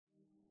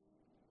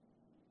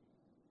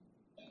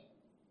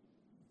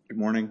Good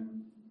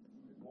morning.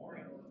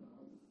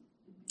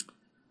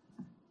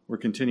 We're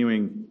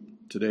continuing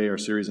today our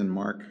series in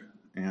Mark,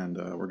 and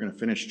we're going to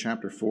finish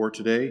chapter 4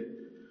 today.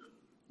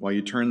 While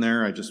you turn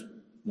there, I just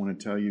want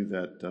to tell you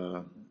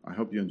that I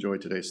hope you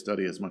enjoyed today's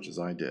study as much as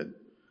I did.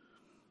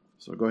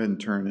 So go ahead and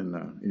turn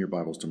in your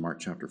Bibles to Mark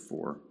chapter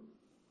 4.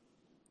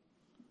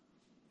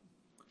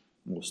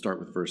 We'll start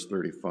with verse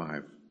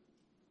 35.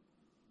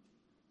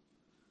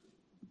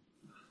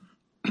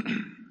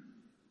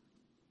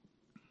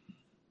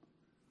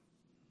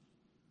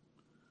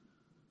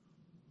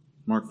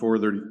 Mark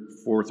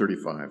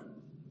 4:35,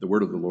 the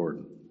word of the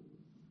Lord.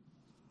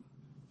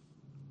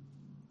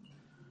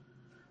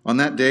 On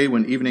that day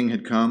when evening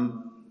had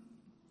come,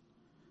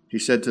 he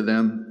said to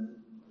them,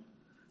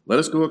 "Let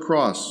us go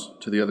across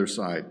to the other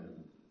side."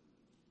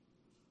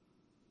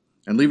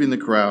 And leaving the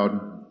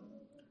crowd,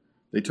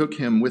 they took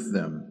him with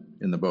them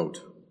in the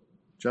boat,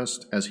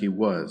 just as he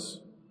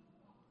was.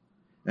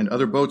 And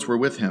other boats were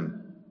with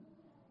him.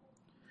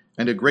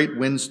 And a great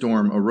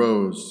windstorm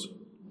arose,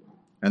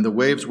 and the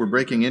waves were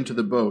breaking into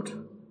the boat,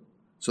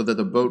 so that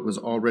the boat was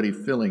already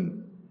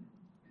filling.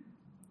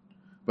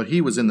 But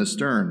he was in the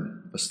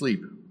stern,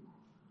 asleep,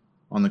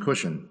 on the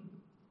cushion.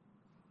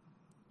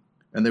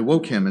 And they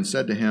woke him and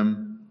said to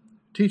him,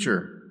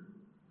 "Teacher,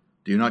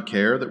 do you not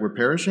care that we're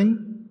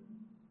perishing?"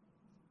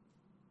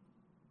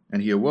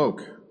 And he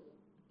awoke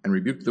and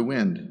rebuked the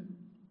wind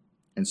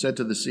and said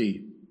to the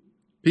sea,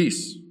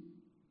 "Peace,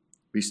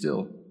 be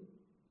still."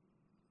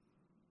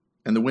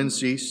 And the wind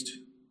ceased,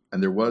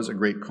 and there was a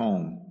great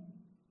calm.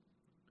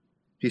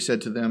 He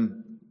said to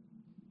them,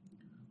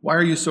 "Why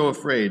are you so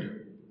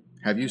afraid?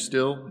 Have you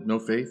still no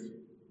faith?"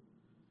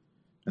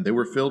 And they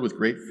were filled with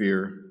great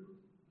fear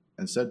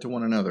and said to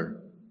one another,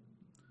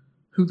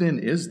 "Who then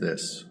is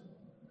this,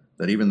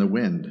 that even the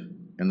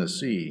wind and the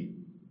sea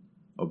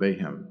obey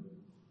him?"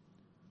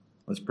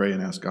 Let's pray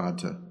and ask God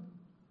to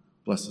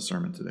bless the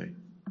sermon today.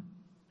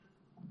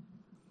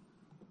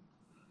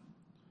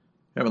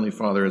 Heavenly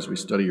Father, as we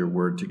study your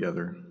word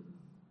together,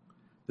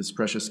 this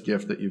precious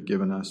gift that you've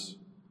given us,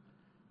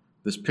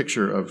 this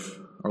picture of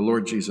our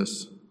Lord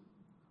Jesus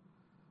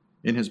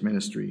in his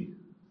ministry,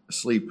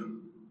 asleep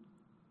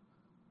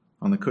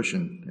on the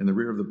cushion in the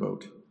rear of the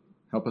boat.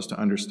 Help us to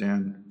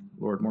understand,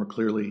 Lord, more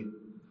clearly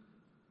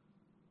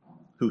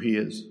who he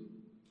is.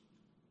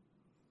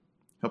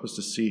 Help us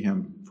to see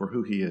him for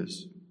who he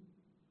is.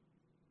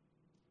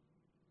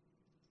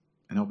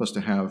 And help us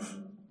to have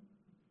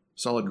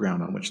solid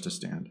ground on which to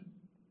stand.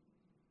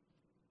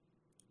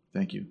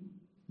 Thank you.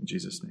 In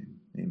Jesus'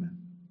 name, amen.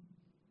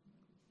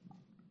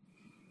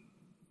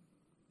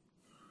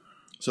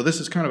 So this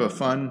is kind of a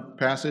fun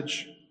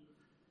passage,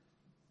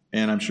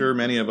 and I'm sure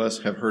many of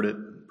us have heard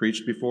it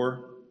preached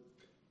before.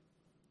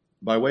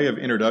 By way of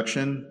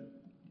introduction,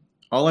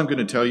 all I'm going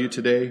to tell you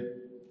today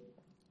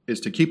is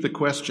to keep the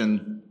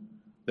question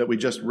that we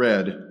just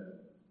read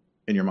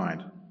in your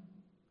mind.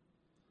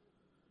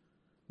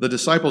 The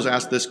disciples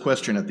asked this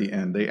question at the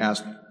end. They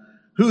asked,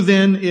 "Who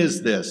then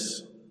is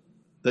this,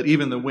 that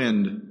even the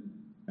wind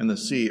and the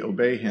sea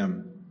obey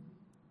him?"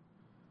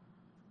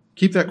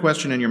 Keep that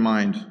question in your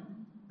mind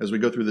as we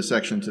go through the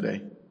section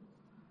today.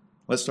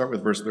 Let's start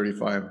with verse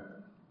 35.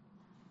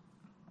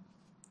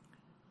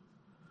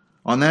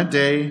 On that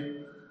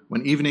day,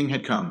 when evening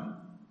had come.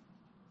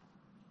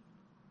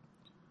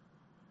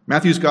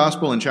 Matthew's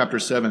Gospel in chapter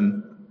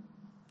 7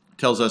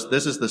 tells us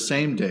this is the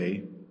same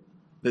day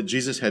that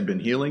Jesus had been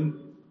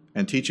healing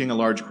and teaching a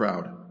large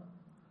crowd,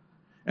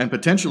 and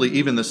potentially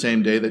even the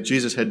same day that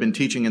Jesus had been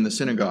teaching in the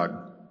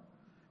synagogue.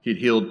 He'd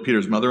healed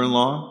Peter's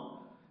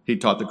mother-in-law.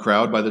 He'd taught the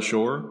crowd by the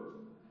shore.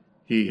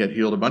 He had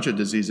healed a bunch of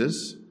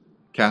diseases,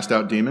 cast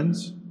out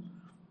demons.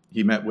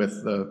 He met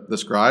with the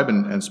scribe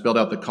and spelled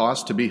out the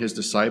cost to be his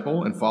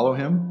disciple and follow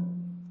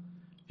him.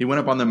 He went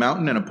up on the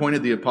mountain and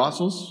appointed the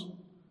apostles.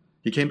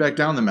 He came back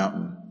down the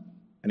mountain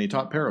and he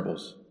taught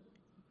parables.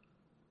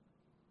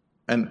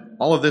 And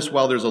all of this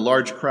while there's a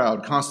large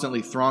crowd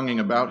constantly thronging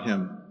about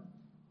him,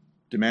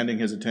 demanding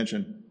his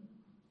attention.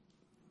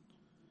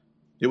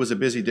 It was a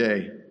busy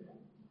day,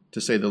 to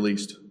say the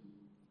least.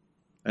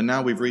 And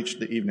now we've reached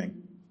the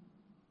evening.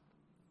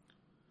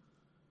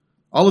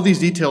 All of these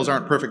details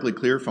aren't perfectly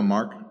clear from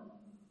Mark,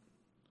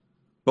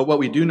 but what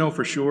we do know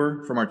for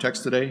sure from our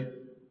text today,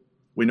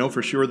 we know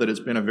for sure that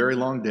it's been a very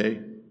long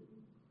day,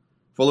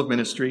 full of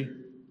ministry.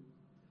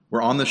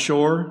 We're on the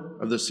shore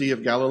of the Sea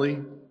of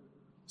Galilee,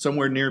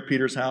 somewhere near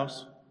Peter's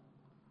house,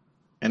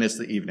 and it's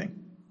the evening.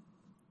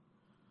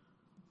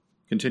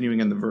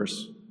 Continuing in the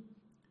verse,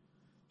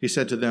 he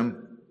said to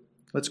them,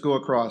 "Let's go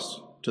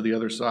across to the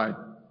other side."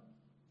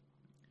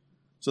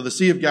 So the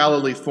Sea of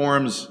Galilee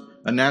forms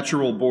a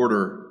natural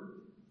border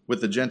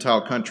with the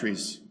Gentile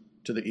countries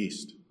to the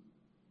east.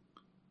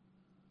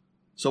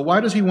 So why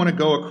does he want to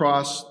go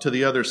across to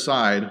the other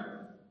side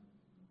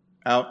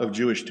out of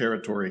Jewish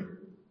territory?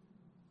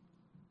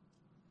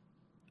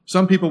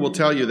 Some people will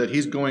tell you that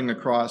he's going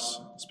across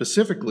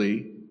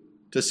specifically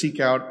to seek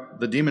out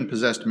the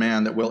demon-possessed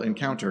man that we'll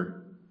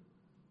encounter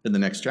in the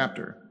next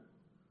chapter,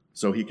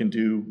 so he can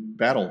do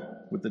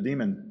battle with the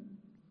demon.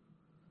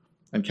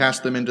 and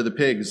cast them into the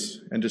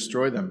pigs and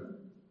destroy them.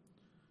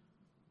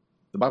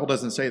 The Bible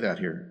doesn't say that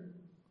here.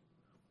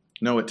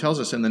 No, it tells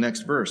us in the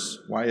next verse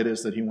why it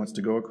is that he wants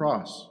to go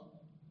across.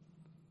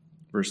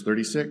 Verse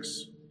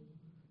 36,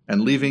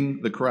 and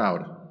leaving the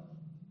crowd.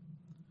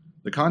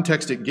 The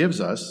context it gives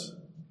us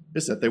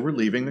is that they were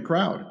leaving the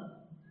crowd.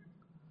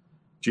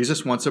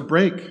 Jesus wants a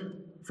break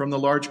from the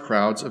large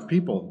crowds of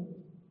people.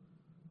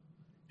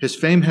 His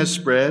fame has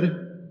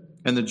spread,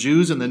 and the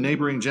Jews and the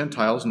neighboring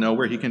Gentiles know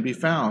where he can be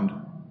found.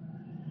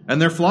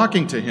 And they're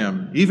flocking to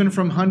him, even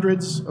from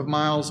hundreds of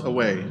miles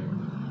away.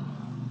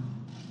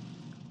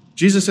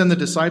 Jesus and the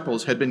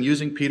disciples had been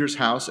using Peter's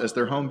house as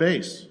their home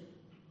base.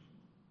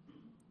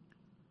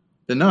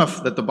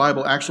 Enough that the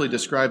Bible actually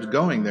describes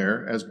going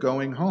there as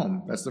going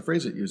home. That's the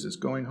phrase it uses,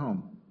 going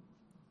home.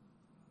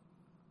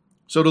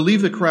 So to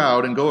leave the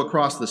crowd and go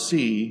across the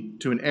sea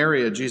to an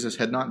area Jesus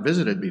had not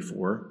visited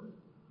before,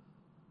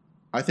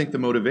 I think the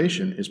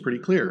motivation is pretty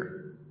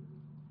clear.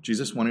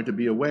 Jesus wanted to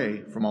be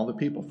away from all the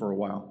people for a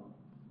while,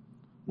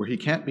 where he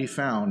can't be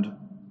found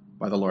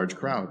by the large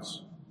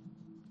crowds.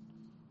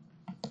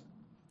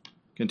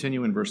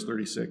 Continue in verse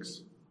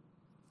 36.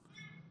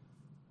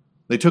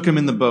 They took him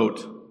in the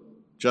boat,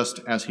 just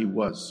as he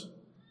was.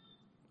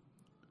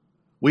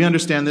 We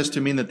understand this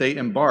to mean that they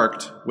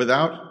embarked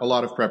without a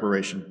lot of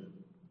preparation.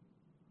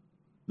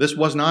 This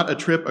was not a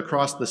trip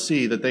across the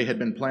sea that they had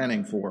been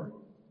planning for.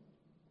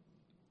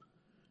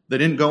 They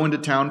didn't go into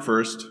town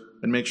first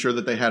and make sure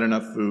that they had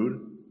enough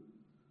food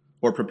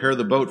or prepare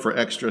the boat for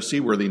extra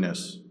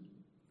seaworthiness.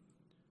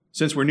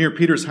 Since we're near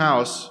Peter's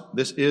house,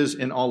 this is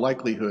in all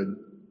likelihood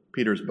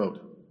Peter's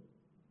boat.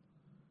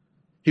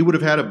 He would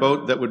have had a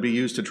boat that would be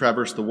used to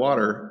traverse the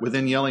water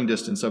within yelling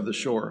distance of the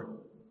shore.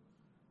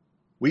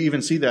 We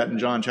even see that in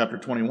John chapter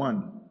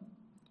 21.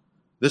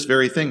 This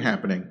very thing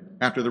happening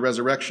after the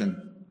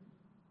resurrection.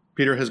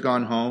 Peter has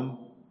gone home.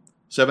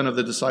 7 of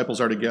the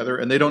disciples are together,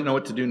 and they don't know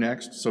what to do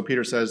next. So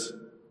Peter says,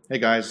 hey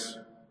guys,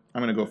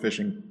 I'm going to go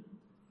fishing.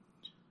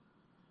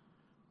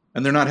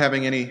 And they're not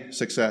having any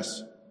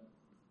success.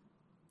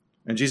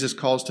 And Jesus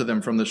calls to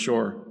them from the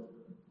shore,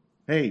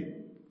 hey,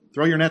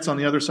 throw your nets on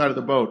the other side of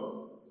the boat.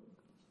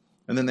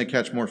 And then they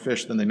catch more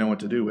fish than they know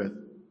what to do with.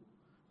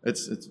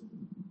 It's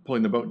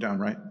pulling the boat down,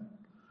 right?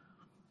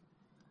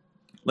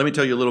 Let me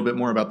tell you a little bit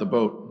more about the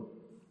boat.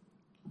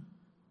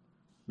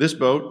 This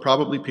boat,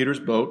 probably Peter's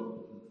boat,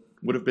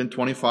 would have been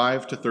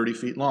 25 to 30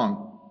 feet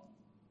long,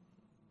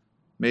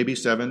 maybe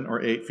 7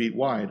 or 8 feet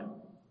wide,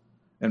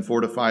 and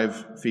 4 to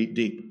 5 feet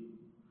deep.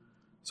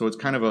 So it's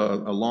kind of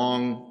a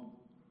long,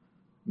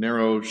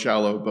 narrow,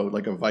 shallow boat,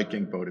 like a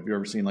Viking boat. Have you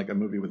ever seen like a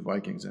movie with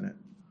Vikings in it?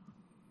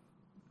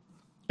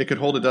 It could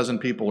hold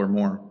 12 people or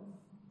more.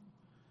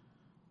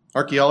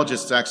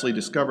 Archaeologists actually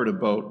discovered a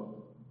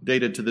boat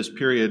dated to this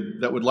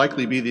period that would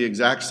likely be the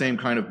exact same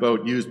kind of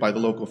boat used by the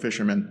local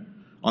fishermen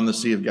on the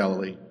Sea of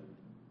Galilee.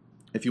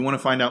 If you want to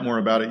find out more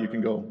about it, you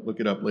can go look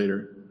it up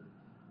later.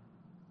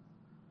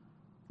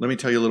 Let me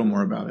tell you a little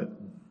more about it.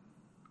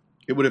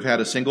 It would have had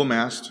a single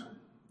mast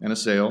and a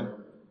sail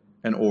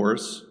and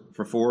oars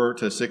for 4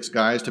 to 6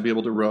 guys to be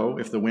able to row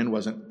if the wind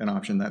wasn't an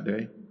option that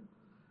day.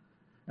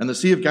 And the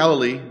Sea of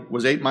Galilee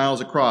was 8 miles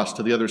across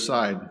to the other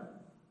side.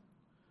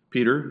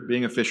 Peter,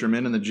 being a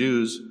fisherman, and the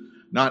Jews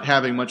not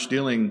having much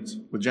dealings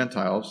with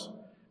Gentiles,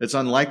 it's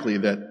unlikely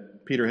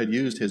that Peter had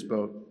used his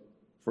boat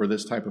for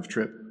this type of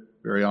trip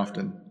very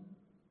often,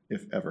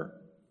 if ever.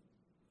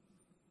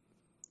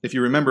 If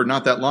you remember,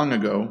 not that long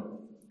ago,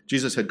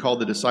 Jesus had called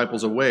the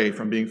disciples away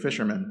from being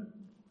fishermen.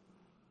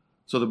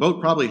 So the boat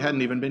probably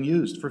hadn't even been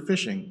used for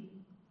fishing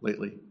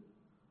lately.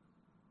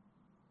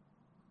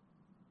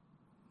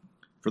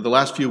 For the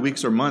last few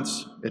weeks or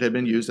months, it had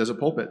been used as a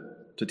pulpit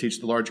to teach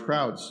the large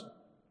crowds.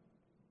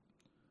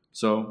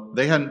 So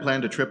they hadn't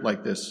planned a trip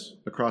like this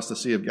across the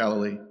Sea of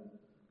Galilee.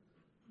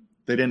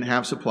 They didn't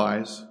have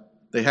supplies.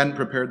 They hadn't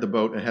prepared the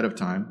boat ahead of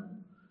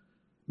time.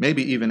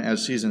 Maybe even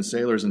as seasoned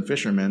sailors and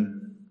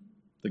fishermen,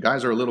 the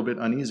guys are a little bit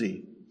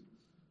uneasy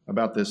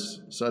about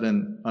this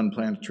sudden,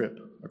 unplanned trip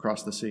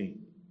across the sea.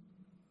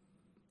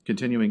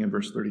 Continuing in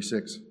verse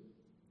 36.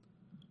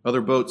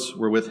 Other boats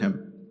were with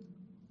him.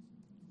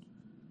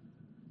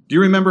 Do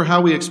you remember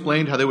how we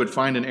explained how they would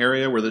find an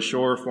area where the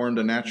shore formed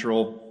a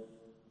natural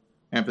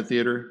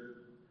amphitheater,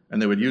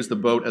 and they would use the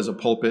boat as a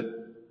pulpit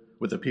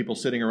with the people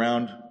sitting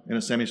around in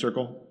a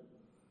semicircle?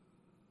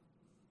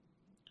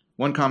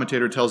 One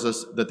commentator tells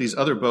us that these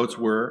other boats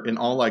were, in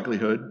all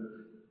likelihood,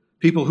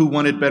 people who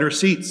wanted better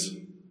seats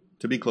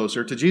to be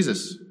closer to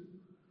Jesus.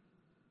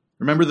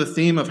 Remember the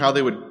theme of how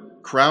they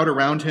would crowd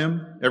around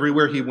him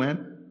everywhere he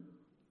went?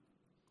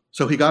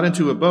 So he got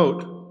into a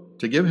boat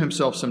to give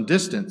himself some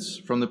distance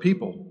from the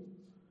people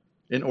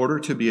in order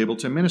to be able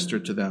to minister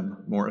to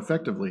them more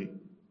effectively.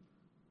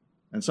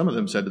 And some of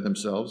them said to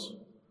themselves,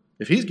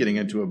 if he's getting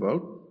into a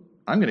boat,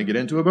 I'm going to get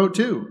into a boat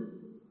too.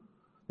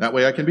 That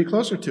way I can be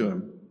closer to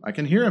him. I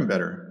can hear him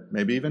better,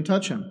 maybe even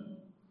touch him.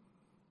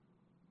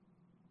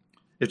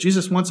 If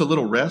Jesus wants a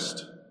little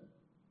rest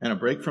and a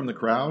break from the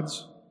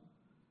crowds,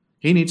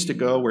 he needs to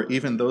go where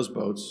even those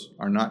boats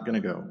are not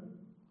going to go.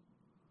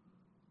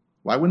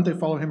 Why wouldn't they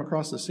follow him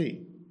across the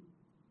sea?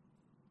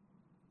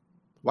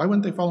 Why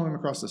wouldn't they follow him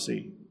across the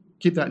sea?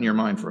 Keep that in your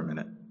mind for a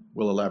minute.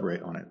 We'll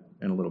elaborate on it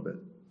in a little bit.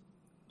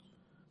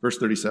 Verse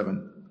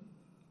 37.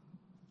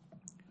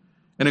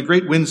 And a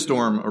great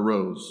windstorm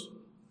arose,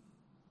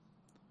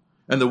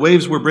 and the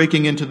waves were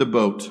breaking into the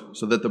boat,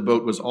 so that the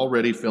boat was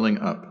already filling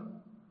up.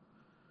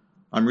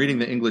 I'm reading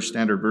the English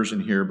Standard Version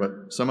here,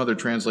 but some other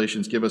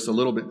translations give us a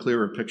little bit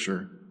clearer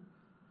picture.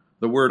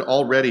 The word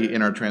already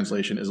in our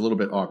translation is a little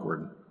bit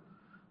awkward.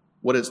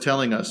 What it's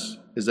telling us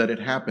is that it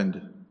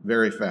happened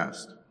very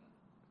fast.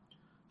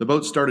 The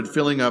boat started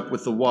filling up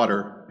with the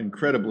water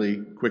incredibly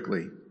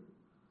quickly.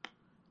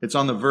 It's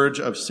on the verge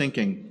of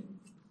sinking.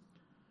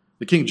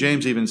 The King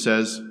James even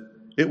says,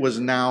 it was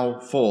now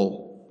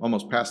full,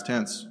 almost past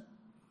tense.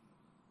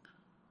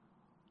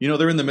 You know,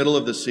 they're in the middle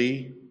of the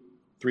sea,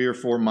 3 or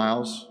 4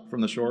 miles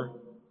from the shore.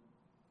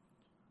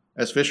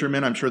 As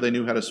fishermen, I'm sure they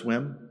knew how to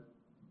swim.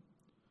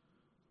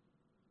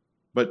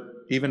 But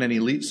even an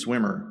elite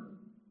swimmer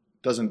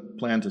doesn't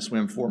plan to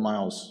swim 4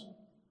 miles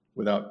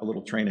without a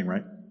little training,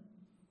 right?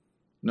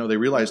 No, they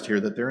realized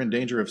here that they're in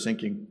danger of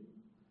sinking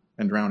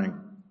and drowning.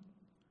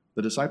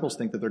 The disciples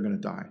think that they're going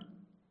to die.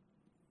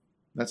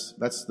 That's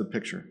the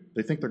picture.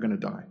 They think they're going to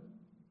die.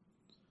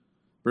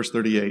 Verse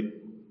 38,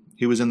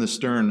 he was in the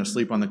stern,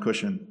 asleep on the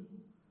cushion.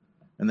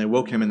 And they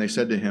woke him and they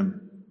said to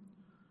him,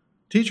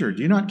 Teacher,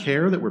 do you not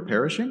care that we're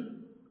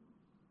perishing?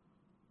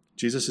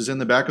 Jesus is in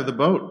the back of the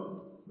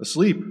boat,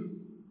 asleep.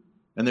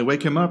 And they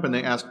wake him up and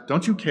they ask,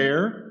 don't you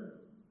care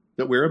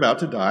that we're about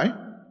to die?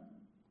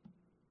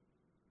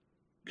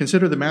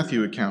 Consider the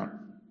Matthew account,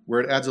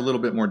 where it adds a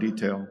little bit more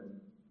detail.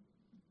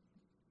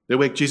 They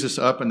wake Jesus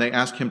up and they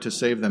ask him to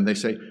save them. They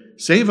say,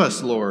 Save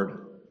us,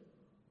 Lord.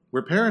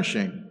 We're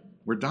perishing.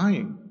 We're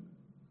dying.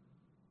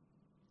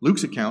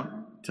 Luke's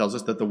account tells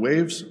us that the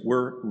waves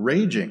were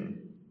raging.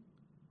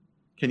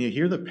 Can you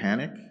hear the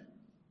panic?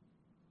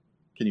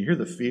 Can you hear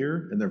the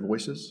fear in their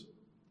voices?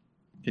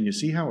 Can you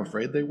see how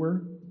afraid they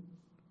were?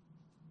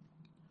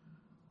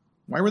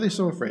 Why were they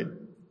so afraid?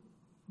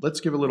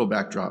 Let's give a little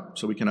backdrop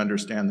so we can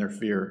understand their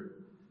fear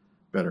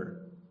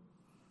better.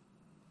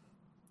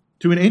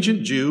 To an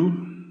ancient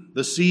Jew,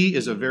 the sea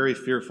is a very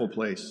fearful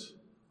place.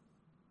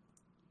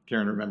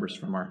 Karen remembers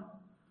from our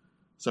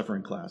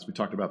suffering class. We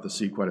talked about the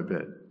sea quite a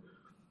bit.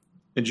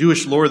 In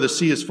Jewish lore, the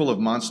sea is full of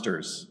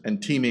monsters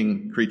and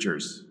teeming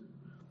creatures.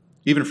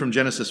 Even from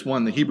Genesis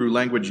 1, the Hebrew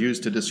language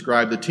used to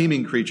describe the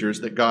teeming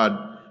creatures that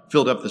God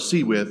filled up the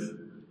sea with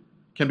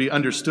can be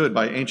understood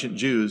by ancient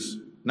Jews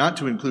not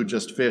to include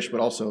just fish, but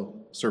also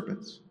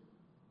serpents,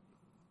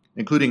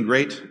 including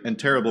great and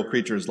terrible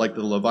creatures like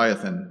the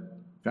Leviathan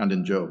found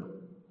in Job.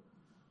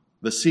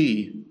 The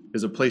sea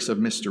is a place of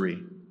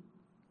mystery,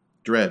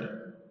 dread,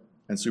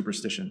 and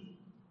superstition.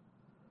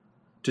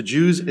 To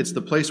Jews, it's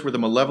the place where the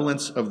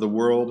malevolence of the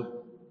world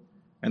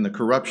and the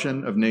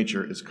corruption of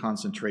nature is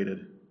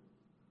concentrated.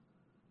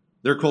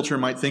 Their culture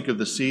might think of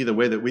the sea the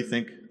way that we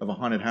think of a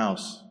haunted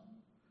house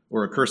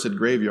or a cursed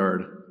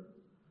graveyard,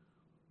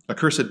 a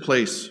cursed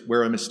place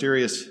where a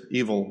mysterious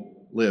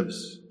evil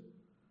lives,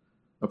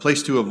 a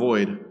place to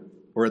avoid,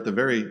 or at the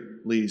very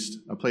least,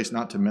 a place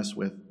not to mess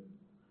with.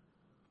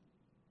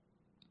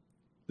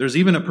 There's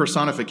even a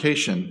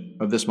personification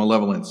of this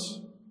malevolence,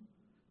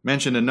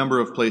 mentioned a number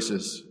of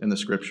places in the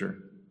scripture.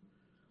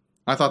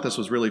 I thought this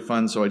was really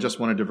fun, so I just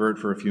want to divert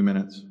for a few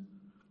minutes.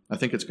 I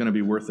think it's going to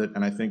be worth it,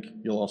 and I think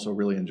you'll also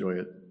really enjoy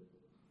it.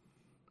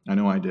 I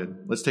know I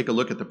did. Let's take a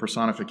look at the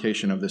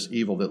personification of this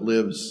evil that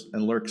lives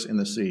and lurks in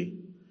the sea.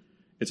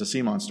 It's a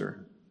sea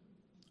monster,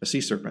 a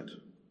sea serpent,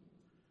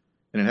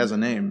 and it has a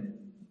name.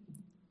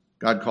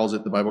 God calls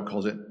it, the Bible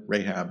calls it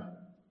Rahab.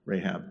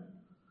 Rahab.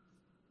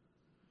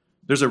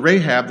 There's a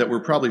Rahab that we're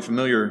probably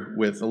familiar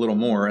with a little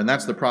more, and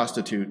that's the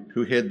prostitute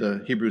who hid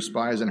the Hebrew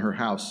spies in her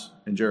house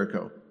in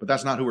Jericho. But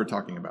that's not who we're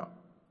talking about.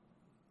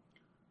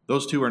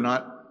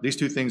 These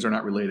two things are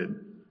not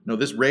related. No,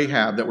 this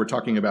Rahab that we're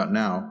talking about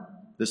now,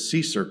 this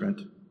sea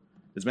serpent,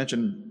 is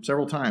mentioned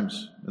several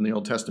times in the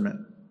Old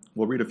Testament.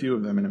 We'll read a few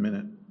of them in a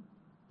minute.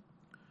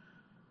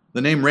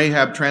 The name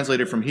Rahab,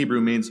 translated from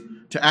Hebrew, means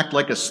to act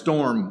like a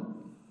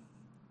storm,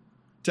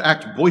 to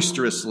act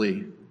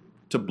boisterously,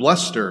 to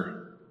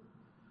bluster,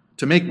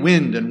 to make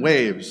wind and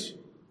waves.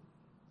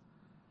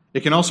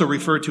 It can also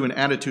refer to an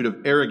attitude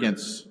of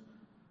arrogance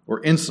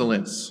or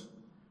insolence,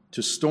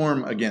 to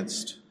storm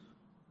against.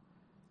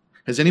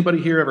 Has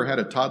anybody here ever had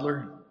a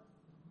toddler?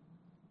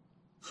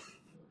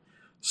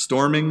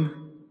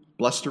 Storming,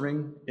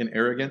 blustering in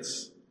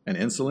arrogance and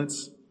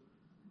insolence?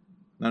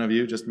 None of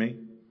you, just me?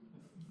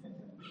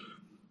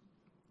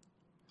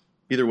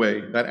 Either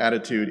way, that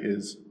attitude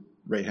is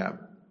Rahab.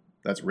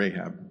 That's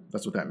Rahab.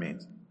 That's what that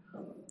means.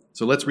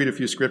 So let's read a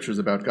few scriptures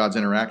about God's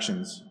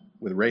interactions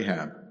with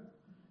Rahab.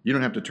 You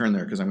don't have to turn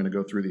there because I'm going to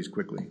go through these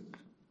quickly.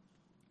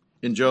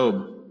 In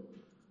Job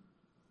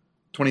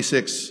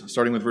 26,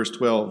 starting with verse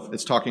 12,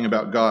 it's talking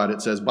about God.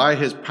 It says, by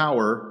his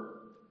power,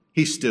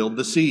 he stilled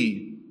the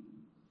sea.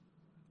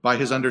 By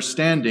his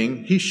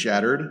understanding, he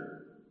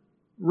shattered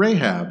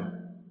Rahab.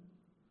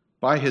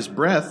 By his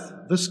breath,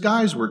 the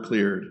skies were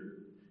cleared.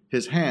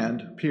 his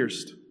hand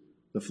pierced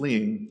the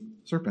fleeing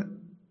serpent.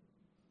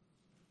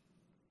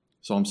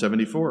 Psalm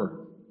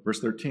 74, verse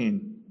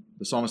 13.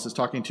 The psalmist is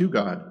talking to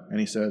God, and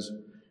he says,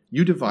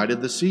 "You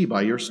divided the sea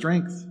by your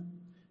strength.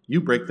 You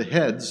break the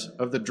heads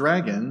of the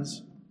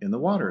dragons in the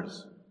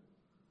waters."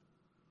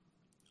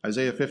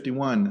 Isaiah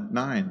 51,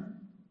 9.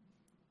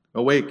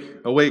 "Awake,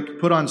 awake,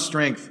 put on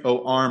strength,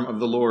 O arm of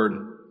the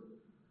Lord.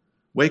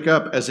 Wake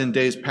up as in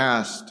days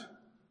past,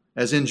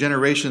 as in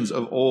generations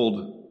of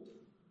old.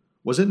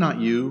 Was it not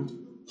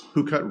you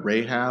who cut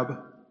Rahab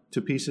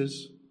to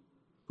pieces,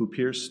 who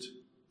pierced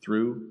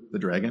through the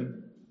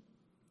dragon?"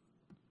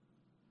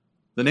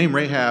 The name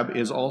Rahab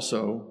is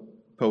also,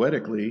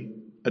 poetically,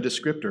 a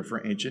descriptor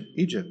for ancient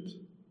Egypt,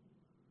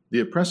 the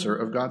oppressor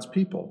of God's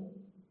people,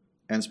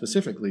 and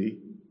specifically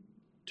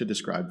to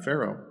describe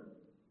Pharaoh.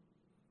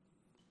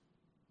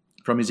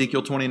 From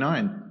Ezekiel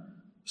 29,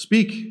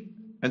 "Speak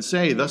and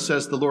say, thus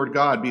says the Lord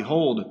God,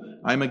 behold,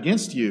 I am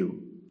against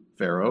you,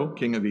 Pharaoh,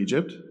 king of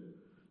Egypt,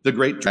 the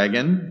great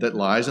dragon that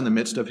lies in the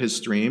midst of his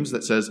streams,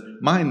 that says,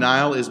 my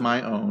Nile is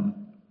my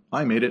own.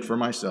 I made it for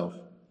myself."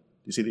 Do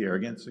you see the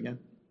arrogance again?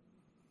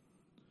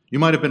 You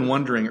might have been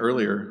wondering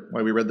earlier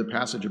why we read the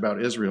passage about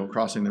Israel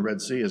crossing the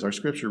Red Sea as our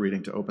scripture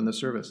reading to open the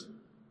service.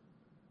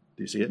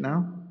 Do you see it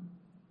now?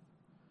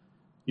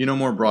 You know,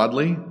 more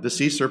broadly, the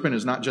sea serpent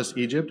is not just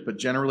Egypt, but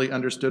generally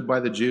understood by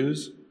the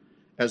Jews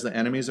as the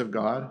enemies of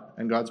God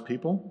and God's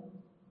people.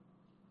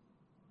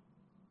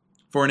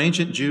 For an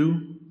ancient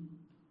Jew,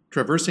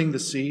 traversing the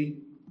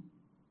sea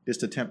is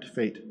to tempt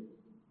fate.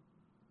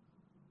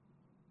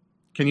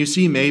 Can you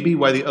see maybe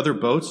why the other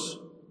boats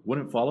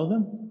wouldn't follow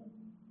them?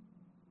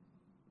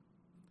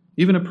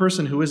 Even a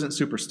person who isn't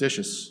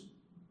superstitious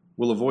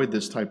will avoid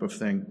this type of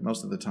thing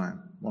most of the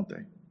time, won't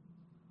they?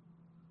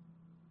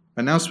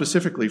 And now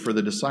specifically for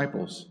the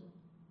disciples,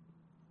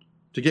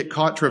 to get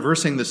caught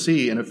traversing the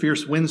sea in a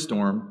fierce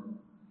windstorm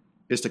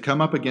is to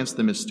come up against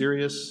the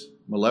mysterious,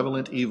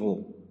 malevolent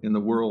evil in the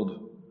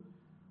world,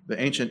 the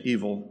ancient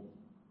evil,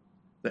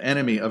 the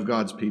enemy of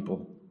God's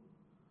people.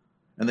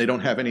 And they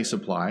don't have any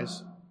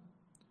supplies,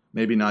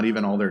 maybe not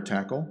even all their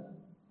tackle.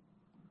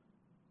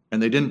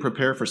 And they didn't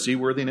prepare for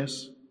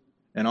seaworthiness.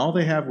 And all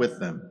they have with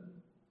them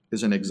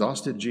is an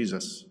exhausted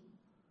Jesus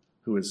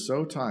who is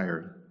so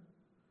tired,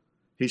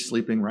 he's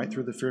sleeping right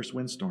through the fierce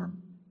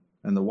windstorm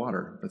and the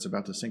water that's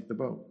about to sink the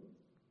boat.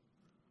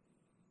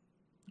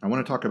 I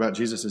want to talk about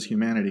Jesus'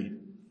 humanity.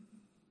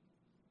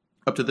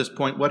 Up to this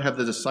point, what have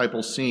the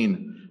disciples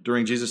seen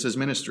during Jesus'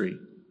 ministry?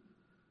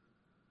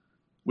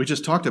 We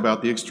just talked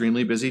about the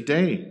extremely busy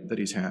day that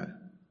he's had.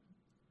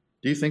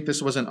 Do you think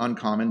this was an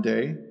uncommon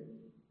day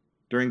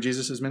during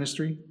Jesus'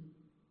 ministry?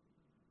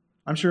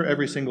 I'm sure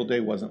every single day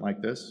wasn't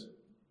like this.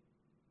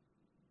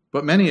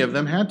 But many of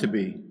them had to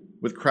be,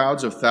 with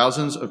crowds of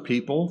thousands of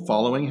people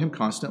following him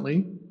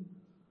constantly,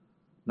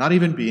 not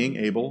even being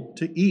able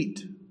to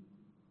eat.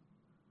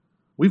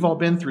 We've all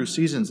been through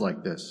seasons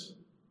like this,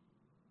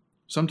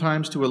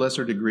 sometimes to a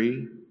lesser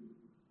degree,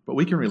 but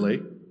we can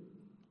relate.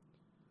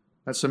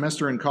 That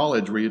semester in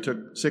college where you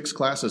took 6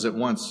 classes at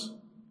once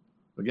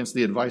against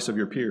the advice of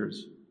your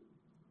peers.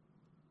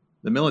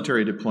 The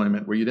military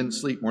deployment where you didn't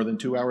sleep more than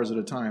 2 hours at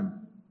a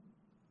time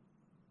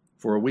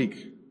for a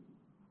week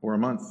or a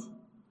month.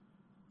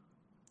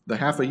 The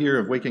half a year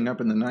of waking up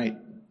in the night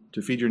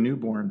to feed your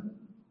newborn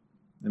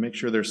and make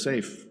sure they're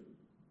safe,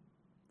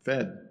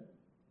 fed,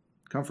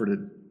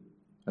 comforted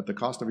at the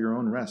cost of your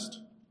own rest.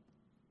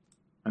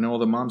 I know all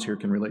the moms here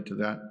can relate to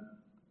that.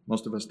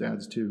 Most of us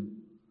dads too.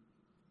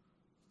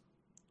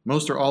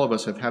 Most or all of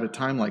us have had a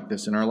time like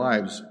this in our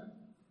lives.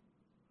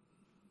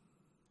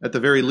 At the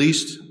very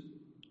least,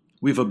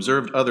 we've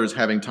observed others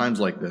having times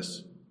like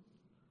this.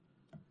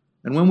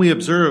 And when we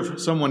observe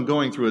someone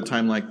going through a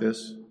time like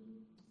this,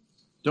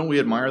 don't we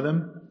admire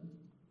them?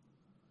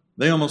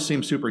 They almost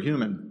seem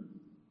superhuman,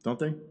 don't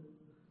they?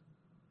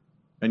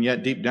 And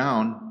yet deep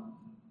down,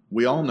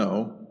 we all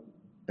know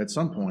at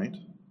some point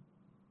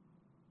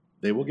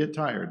they will get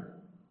tired.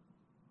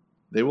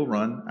 They will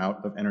run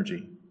out of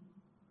energy.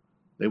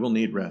 They will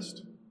need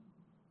rest.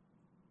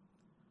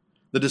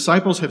 The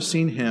disciples have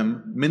seen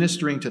him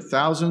ministering to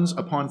thousands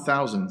upon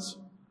thousands,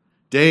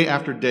 day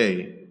after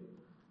day,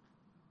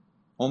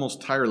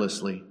 almost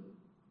tirelessly.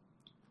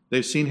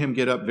 They've seen him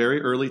get up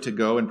very early to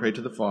go and pray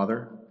to the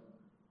Father.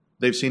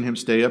 They've seen him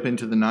stay up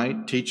into the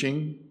night,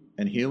 teaching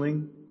and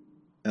healing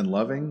and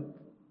loving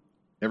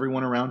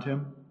everyone around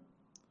him.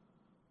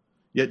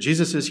 Yet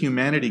Jesus'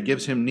 humanity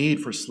gives him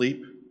need for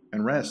sleep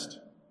and rest.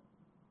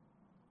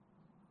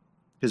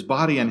 His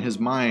body and his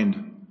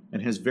mind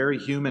and his very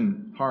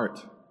human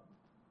heart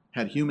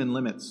had human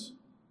limits,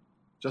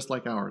 just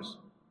like ours.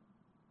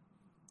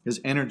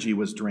 His energy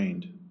was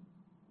drained.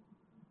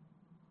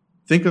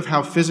 Think of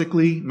how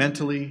physically,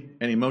 mentally,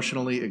 and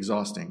emotionally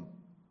exhausting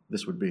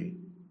this would be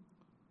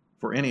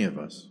for any of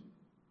us.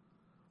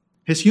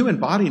 His human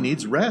body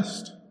needs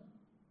rest.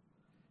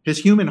 His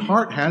human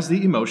heart has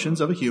the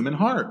emotions of a human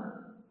heart.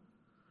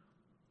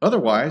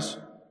 Otherwise,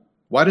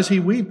 why does he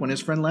weep when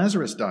his friend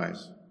Lazarus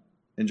dies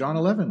in John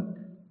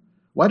 11?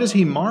 Why does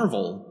he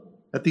marvel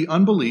at the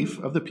unbelief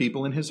of the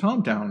people in his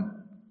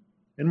hometown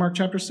in Mark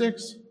chapter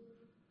 6.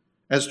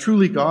 As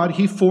truly God,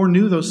 he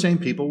foreknew those same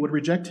people would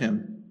reject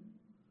him.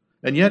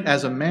 And yet,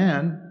 as a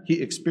man,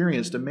 he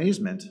experienced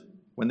amazement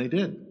when they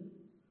did.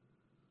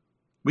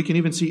 We can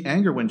even see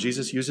anger when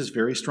Jesus uses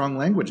very strong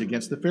language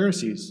against the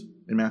Pharisees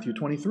in Matthew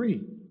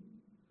 23.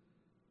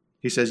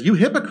 He says, "You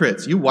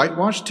hypocrites, you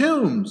whitewashed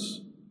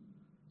tombs,"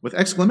 with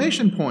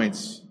exclamation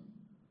points.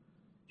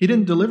 He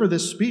didn't deliver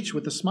this speech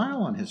with a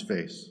smile on his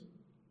face.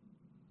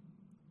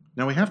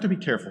 Now, we have to be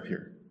careful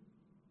here,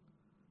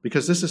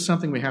 because this is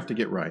something we have to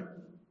get right.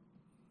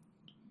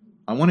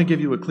 I want to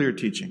give you a clear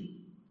teaching.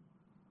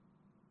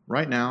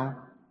 Right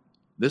now,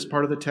 this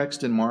part of the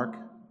text in Mark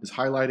is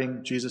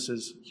highlighting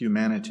Jesus'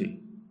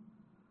 humanity,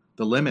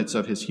 the limits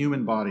of his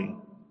human body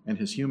and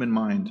his human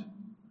mind,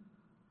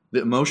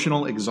 the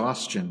emotional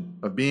exhaustion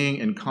of being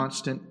in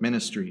constant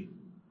ministry.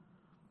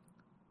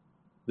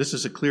 This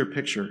is a clear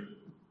picture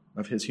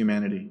of his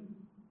humanity.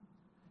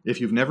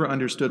 If you've never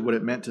understood what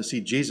it meant to see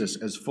Jesus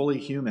as fully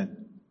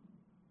human,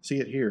 see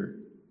it here.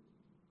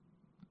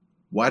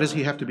 Why does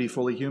he have to be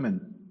fully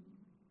human?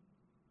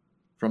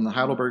 From the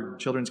Heidelberg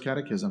Children's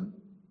Catechism,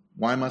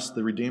 why must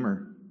the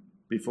Redeemer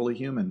be fully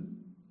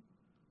human?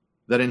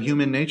 That in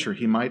human nature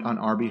he might on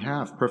our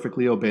behalf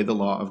perfectly obey the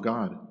law of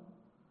God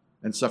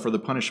and suffer the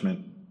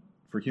punishment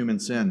for human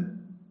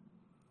sin.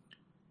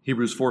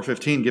 Hebrews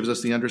 4:15 gives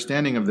us the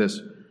understanding of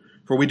this.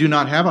 For we do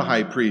not have a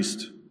high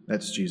priest,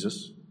 that's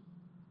Jesus,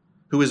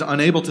 who is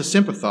unable to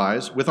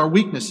sympathize with our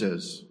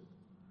weaknesses,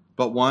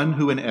 but one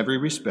who in every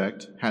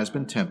respect has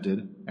been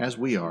tempted as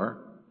we are,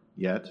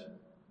 yet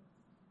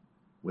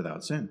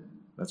without sin.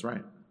 That's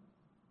right.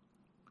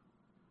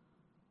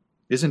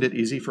 Isn't it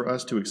easy for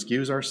us to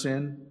excuse our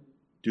sin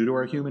due to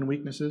our human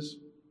weaknesses?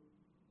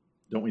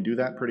 Don't we do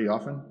that pretty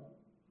often?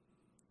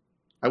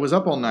 I was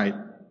up all night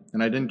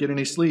and I didn't get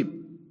any sleep,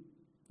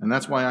 and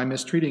that's why I'm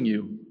mistreating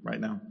you right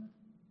now.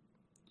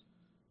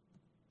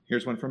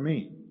 Here's one from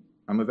me.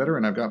 I'm a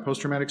veteran. I've got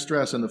post-traumatic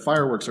stress, and the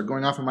fireworks are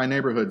going off in my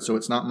neighborhood, so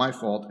it's not my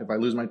fault if I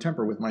lose my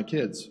temper with my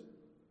kids.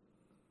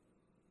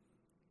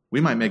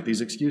 We might make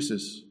these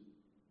excuses,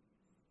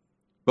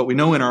 but we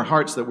know in our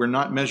hearts that we're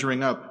not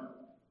measuring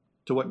up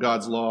to what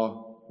God's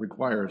law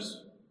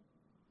requires.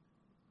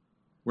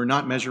 We're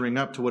not measuring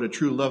up to what a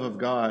true love of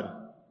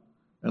God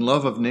and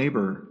love of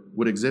neighbor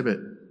would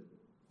exhibit.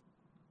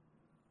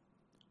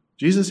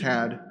 Jesus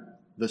had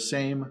the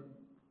same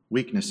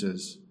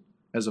weaknesses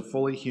as a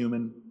fully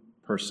human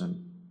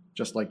person,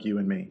 just like you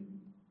and me,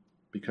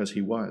 because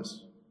he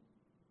was.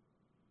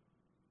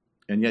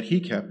 And yet he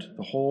kept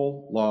the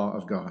whole law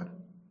of God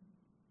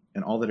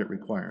and all that it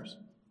requires.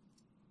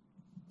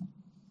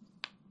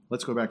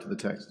 Let's go back to the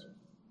text.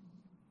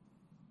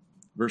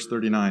 Verse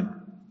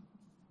 39.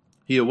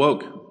 He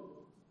awoke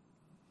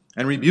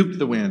and rebuked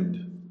the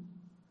wind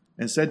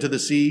and said to the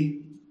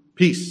sea,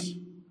 "Peace,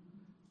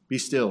 be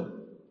still."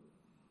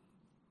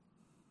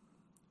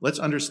 Let's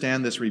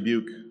understand this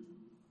rebuke.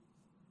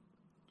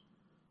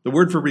 The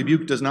word for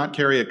rebuke does not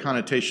carry a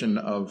connotation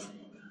of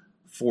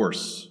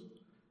force.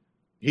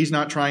 He's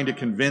not trying to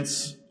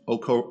convince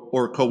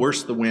or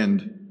coerce the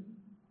wind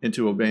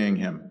into obeying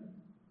him.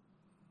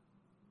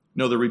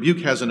 No, the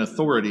rebuke has an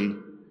authority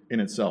in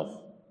itself.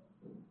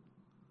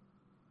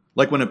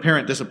 Like when a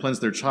parent disciplines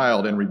their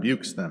child and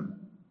rebukes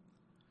them.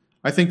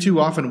 I think too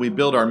often we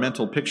build our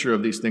mental picture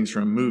of these things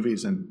from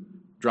movies and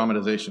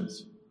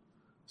dramatizations.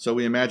 So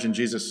we imagine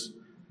Jesus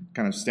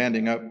kind of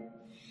standing up,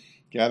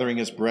 gathering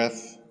his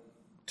breath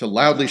to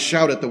loudly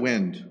shout at the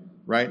wind,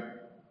 right?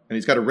 And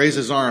he's got to raise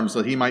his arms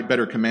so that he might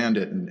better command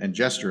it and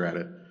gesture at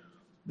it.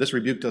 This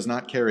rebuke does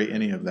not carry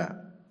any of that.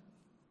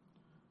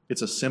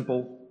 It's a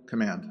simple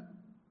command.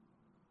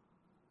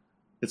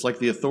 It's like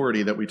the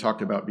authority that we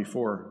talked about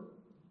before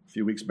a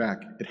few weeks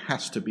back. It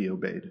has to be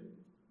obeyed.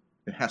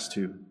 It has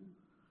to.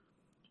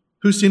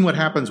 Who's seen what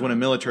happens when a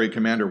military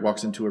commander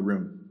walks into a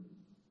room?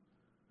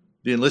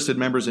 The enlisted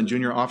members and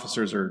junior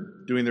officers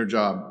are doing their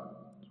job,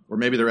 or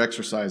maybe they're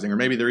exercising, or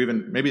maybe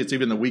it's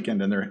even the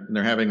weekend and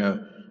they're having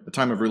a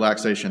time of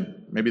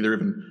relaxation. Maybe they're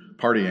even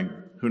partying.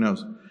 Who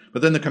knows?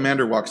 But then the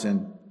commander walks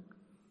in,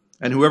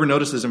 and whoever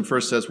notices him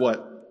first says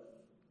what?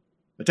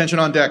 "Attention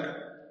on deck."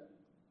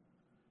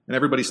 And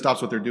everybody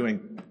stops what they're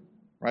doing,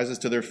 rises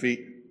to their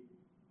feet,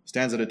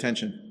 stands at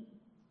attention.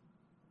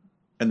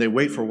 And they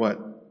wait for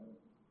what?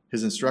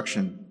 His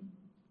instruction,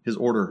 his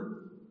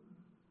order.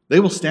 They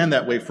will stand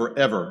that way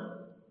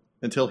forever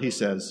until he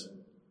says,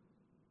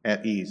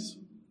 "At ease."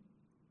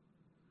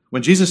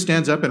 When Jesus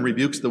stands up and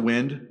rebukes the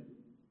wind,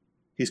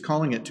 he's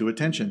calling it to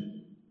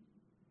attention.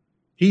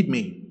 Heed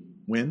me,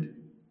 wind.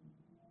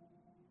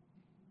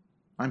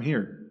 I'm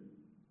here.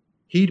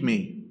 Heed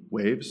me,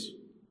 waves.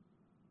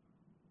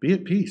 Be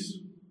at peace.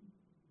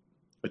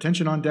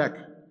 Attention on deck.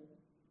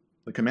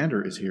 The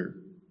commander is here.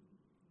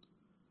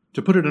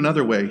 To put it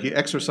another way, he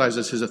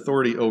exercises his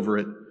authority over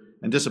it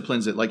and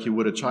disciplines it like he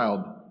would a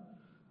child.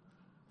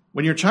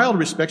 When your child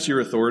respects your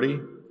authority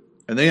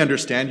and they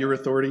understand your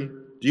authority,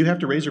 do you have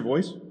to raise your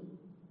voice?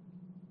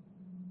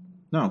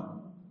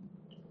 No.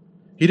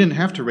 He didn't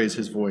have to raise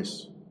his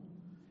voice.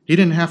 He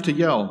didn't have to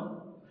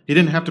yell. He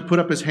didn't have to put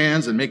up his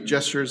hands and make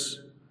gestures.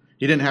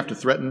 He didn't have to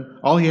threaten.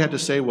 All he had to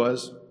say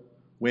was,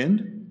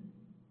 wind,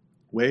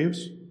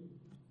 waves,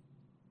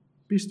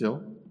 be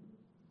still.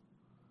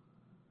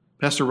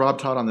 Pastor Rob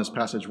taught on this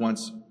passage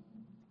once,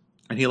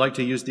 and he liked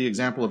to use the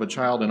example of a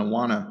child in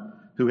Awana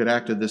who had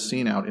acted this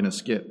scene out in a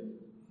skit.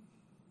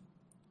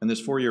 And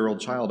this 4-year-old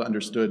child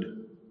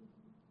understood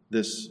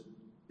this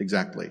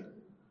exactly.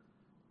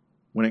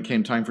 When it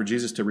came time for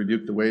Jesus to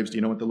rebuke the waves, do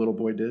you know what the little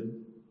boy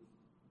did?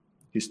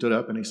 He stood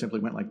up and he simply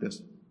went like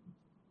this.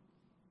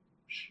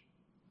 Shh.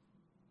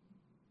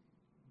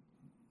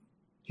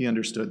 He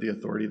understood the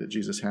authority that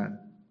Jesus had.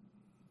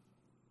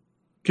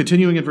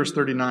 Continuing in verse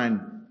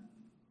 39,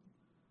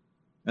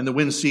 and the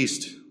wind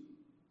ceased,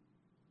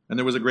 and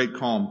there was a great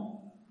calm.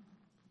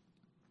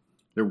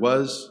 There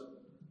was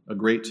a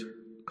great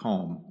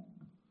calm.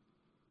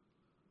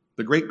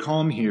 The great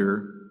calm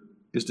here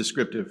is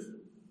descriptive.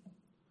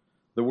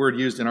 The word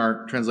used in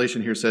our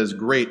translation here says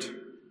great,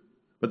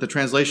 but the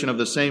translation of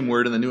the same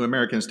word in the New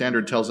American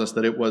Standard tells us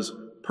that it was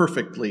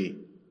perfectly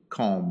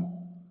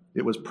calm.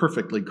 It was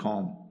perfectly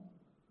calm.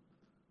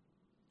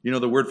 You know,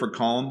 the word for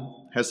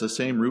calm has the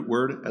same root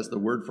word as the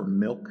word for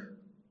milk.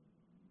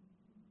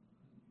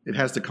 It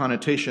has the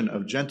connotation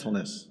of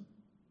gentleness.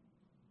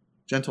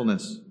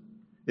 Gentleness.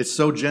 It's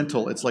so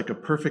gentle, it's like a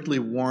perfectly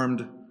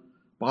warmed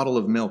bottle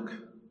of milk.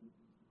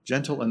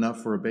 Gentle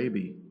enough for a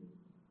baby.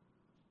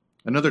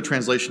 Another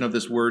translation of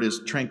this word is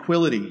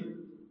tranquility.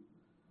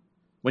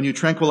 When you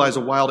tranquilize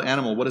a wild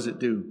animal, what does it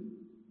do?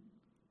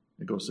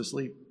 It goes to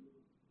sleep.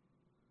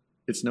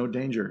 It's no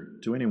danger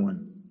to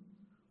anyone.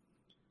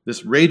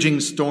 This raging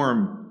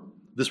storm,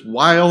 this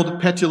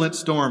wild, petulant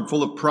storm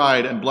full of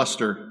pride and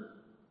bluster,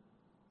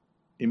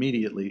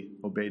 immediately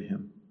obeyed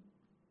him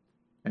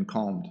and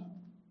calmed.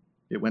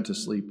 It went to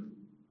sleep.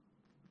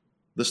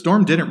 The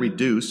storm didn't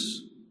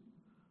reduce.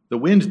 The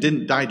wind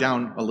didn't die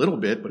down a little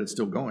bit, but it's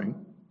still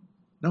going.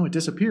 No, it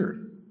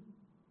disappeared.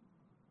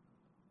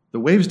 The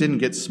waves didn't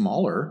get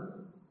smaller.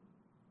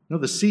 No,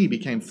 the sea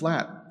became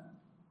flat,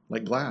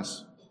 like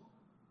glass.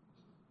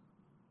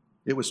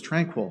 It was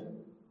tranquil.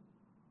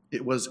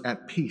 It was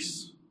at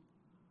peace.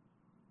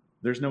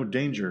 There's no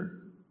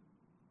danger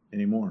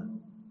anymore.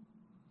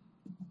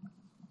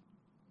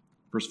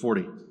 Verse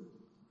 40.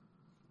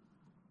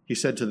 He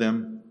said to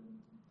them,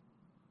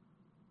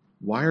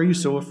 "Why are you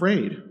so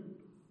afraid?"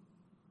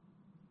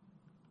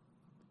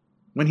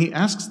 When he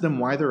asks them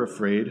why they're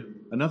afraid,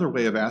 another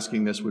way of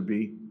asking this would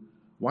be,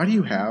 why do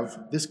you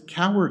have this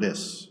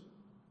cowardice?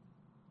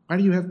 Why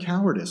do you have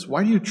cowardice?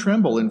 Why do you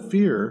tremble in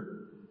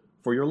fear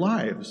for your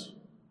lives?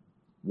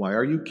 Why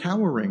are you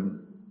cowering?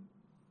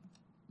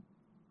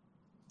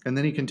 And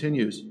then he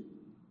continues,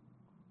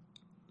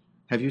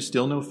 have you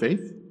still no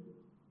faith?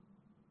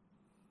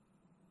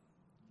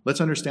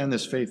 Let's understand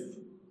this faith,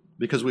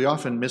 because we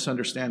often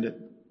misunderstand it.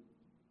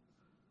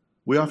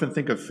 We often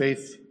think of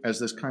faith as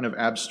this kind of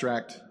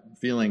abstract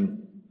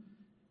feeling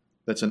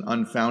that's an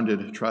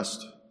unfounded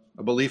trust,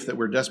 a belief that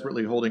we're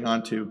desperately holding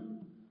on to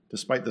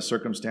despite the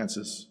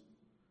circumstances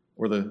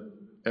or the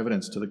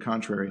evidence to the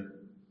contrary.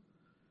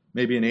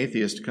 Maybe an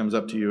atheist comes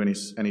up to you and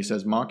he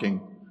says,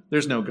 mocking,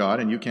 "There's no God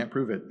and you can't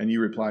prove it." And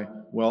you reply,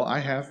 "Well, I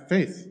have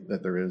faith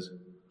that there is."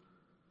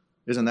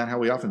 Isn't that how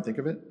we often think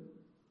of it?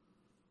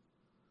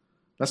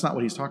 That's not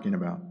what he's talking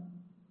about.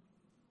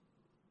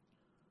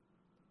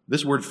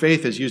 This word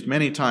faith is used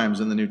many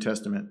times in the New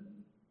Testament,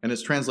 and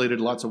it's translated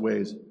lots of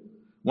ways.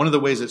 One of the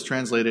ways it's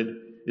translated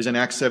is in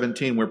Acts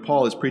 17, where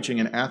Paul is preaching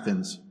in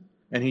Athens,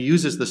 and he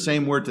uses the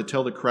same word to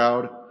tell the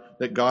crowd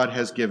that God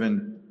has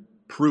given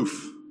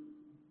proof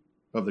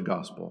of the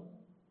gospel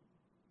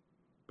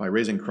by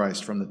raising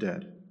Christ from the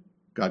dead.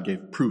 God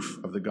gave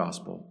proof of the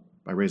gospel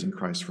by raising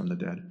Christ from the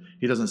dead.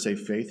 He doesn't say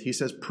faith, he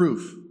says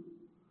proof.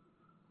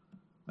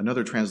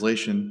 Another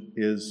translation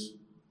is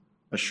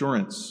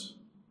assurance.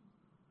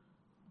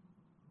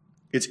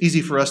 It's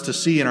easy for us to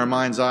see in our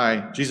mind's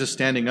eye Jesus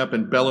standing up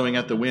and bellowing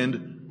at the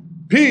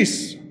wind,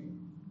 "Peace,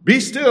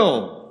 be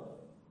still."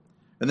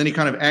 And then he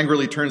kind of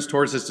angrily turns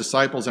towards his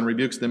disciples and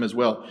rebukes them as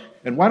well.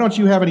 "And why don't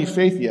you have any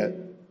faith yet?"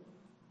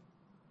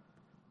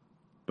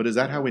 But is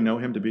that how we know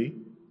him to be?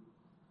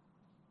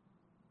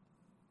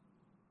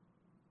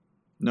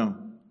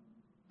 No.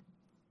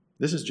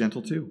 This is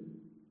gentle too.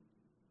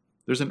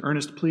 There's an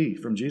earnest plea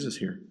from Jesus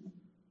here.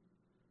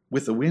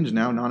 With the wind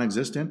now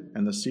non-existent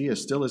and the sea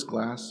as still as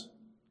glass,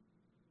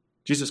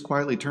 Jesus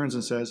quietly turns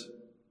and says,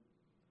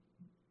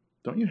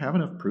 "Don't you have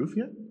enough proof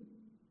yet?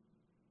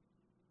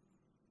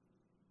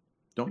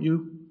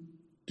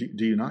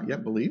 Do you not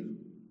yet believe?"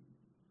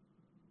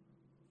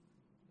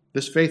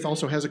 This faith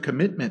also has a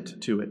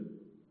commitment to it.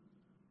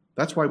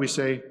 That's why we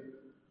say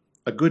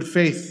a good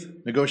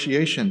faith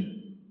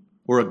negotiation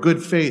or a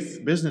good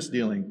faith business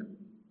dealing.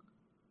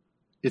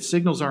 It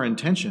signals our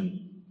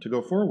intention to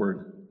go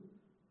forward.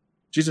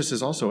 Jesus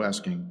is also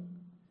asking,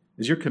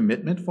 is your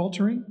commitment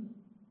faltering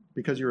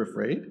because you're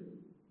afraid?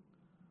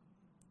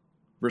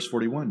 Verse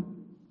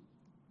 41,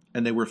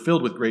 and they were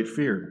filled with great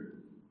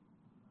fear.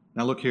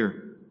 Now look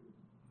here.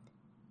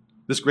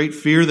 This great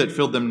fear that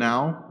filled them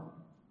now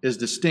is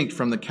distinct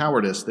from the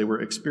cowardice they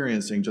were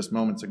experiencing just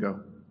moments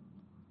ago.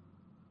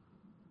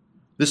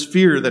 This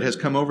fear that has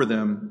come over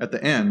them at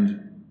the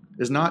end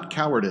is not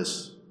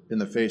cowardice in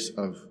the face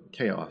of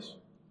chaos.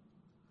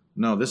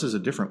 No, this is a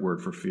different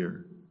word for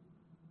fear.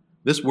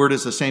 This word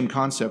is the same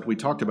concept we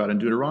talked about in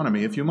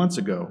Deuteronomy a few months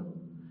ago.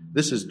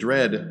 This is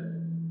dread.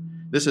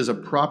 This is a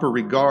proper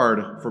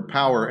regard for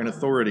power and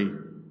authority.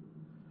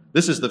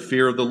 This is the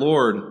fear of the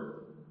Lord.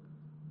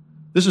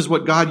 This is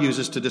what God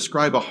uses to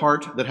describe a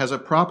heart that has a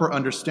proper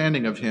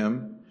understanding of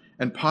Him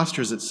and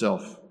postures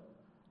itself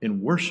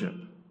in worship.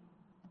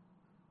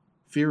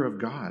 Fear of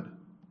God.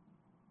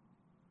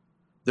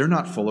 They're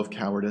not full of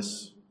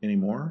cowardice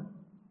anymore.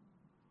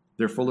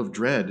 They're full of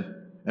dread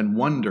and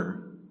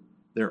wonder.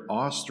 They're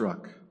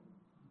awestruck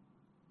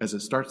as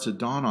it starts to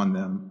dawn on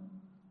them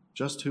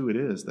just who it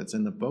is that's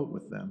in the boat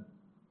with them.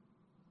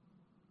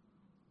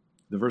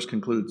 The verse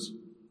concludes,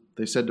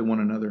 they said to one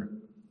another,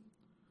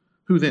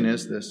 "Who then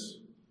is this,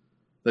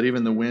 that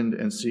even the wind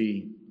and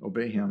sea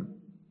obey him?"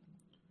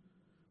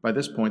 By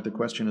this point, the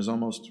question is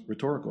almost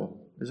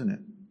rhetorical, isn't it?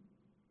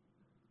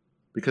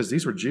 Because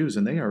these were Jews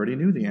and they already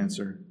knew the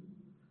answer.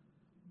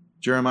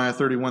 Jeremiah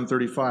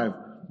 31:35,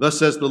 "Thus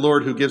says the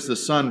Lord, who gives the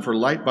sun for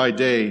light by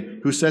day,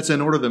 who sets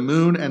in order the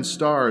moon and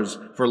stars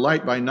for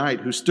light by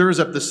night, who stirs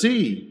up the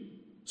sea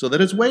so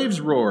that its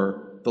waves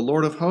roar. The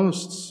Lord of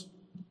hosts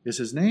is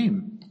his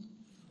name."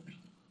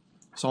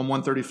 Psalm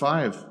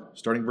 135,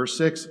 starting verse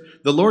 6,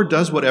 "The Lord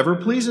does whatever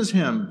pleases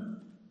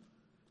him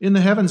in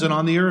the heavens and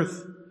on the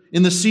earth,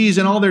 in the seas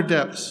and all their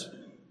depths.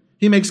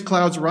 He makes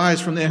clouds rise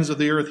from the ends of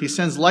the earth. He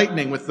sends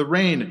lightning with the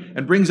rain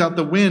and brings out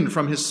the wind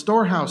from his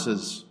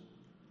storehouses."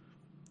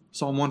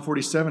 Psalm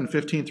 147,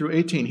 15 through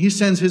 18, "He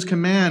sends his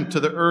command to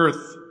the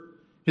earth.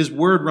 His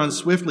word runs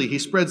swiftly. He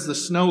spreads the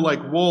snow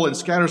like wool and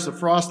scatters the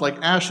frost like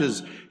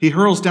ashes. He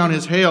hurls down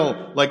his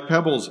hail like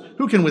pebbles.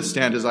 Who can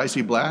withstand his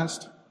icy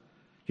blast?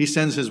 He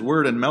sends his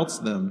word and melts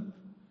them.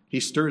 He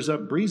stirs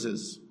up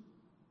breezes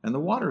and the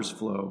waters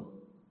flow."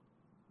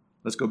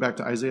 Let's go back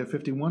to Isaiah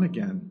 51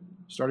 again,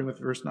 starting with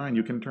verse 9.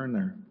 You can turn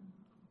there.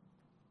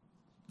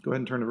 Go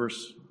ahead and turn to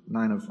verse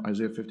 9 of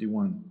Isaiah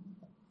 51.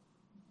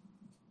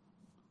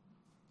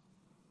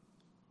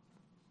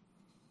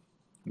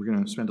 We're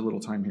going to spend a little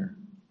time here.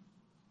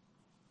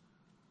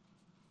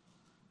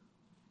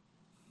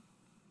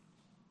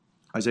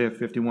 Isaiah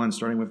 51,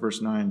 starting with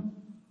verse 9.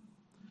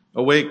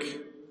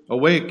 "Awake,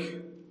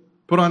 awake,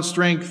 put on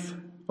strength,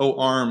 O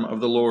arm of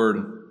the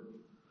Lord.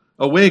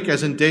 Awake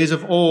as in days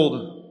of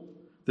old,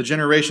 the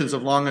generations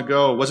of long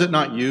ago. Was it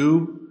not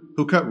you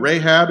who cut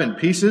Rahab in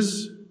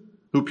pieces,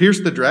 who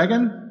pierced the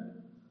dragon?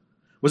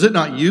 Was it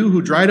not you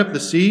who dried up the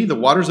sea, the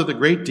waters of the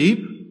great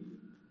deep,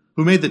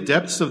 who made the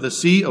depths of the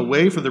sea a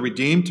way for the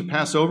redeemed to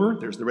pass over?"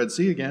 There's the Red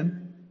Sea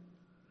again.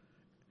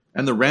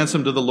 "And the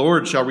ransomed of the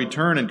Lord shall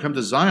return and come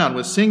to Zion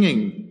with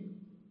singing.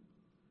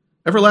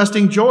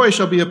 Everlasting joy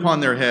shall be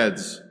upon their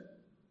heads.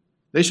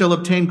 They shall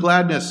obtain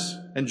gladness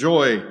and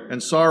joy,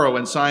 and sorrow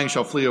and sighing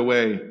shall flee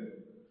away.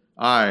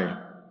 I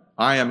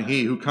am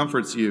he who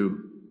comforts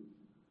you.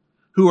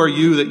 Who are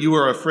you that you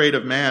are afraid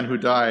of man who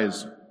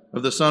dies,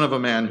 of the son of a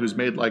man who's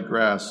made like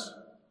grass,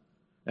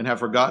 and have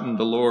forgotten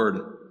the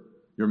Lord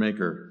your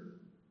Maker,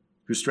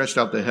 who stretched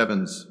out the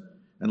heavens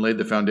and laid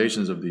the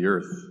foundations of the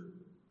earth?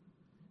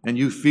 And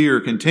you fear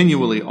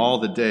continually all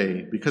the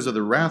day because of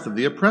the wrath of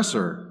the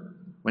oppressor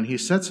when he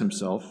sets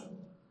himself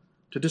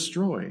to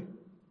destroy."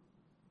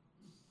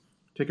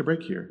 Take a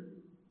break here.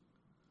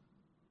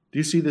 Do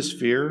you see this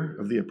fear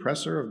of the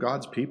oppressor of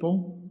God's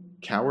people?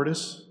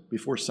 Cowardice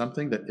before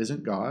something that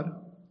isn't God?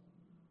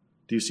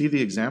 Do you see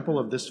the example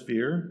of this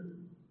fear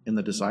in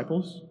the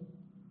disciples?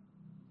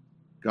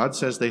 God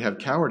says they have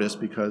cowardice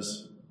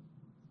because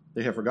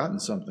they have forgotten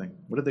something.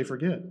 What did they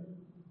forget?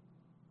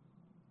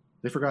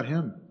 They forgot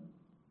him.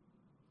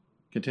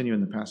 Continue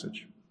in the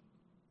passage.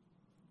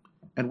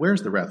 "And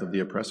where's the wrath of the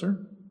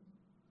oppressor?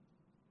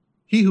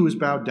 He who is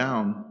bowed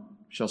down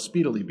shall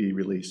speedily be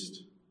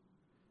released.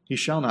 He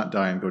shall not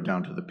die and go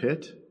down to the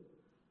pit,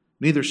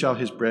 neither shall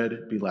his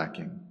bread be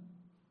lacking.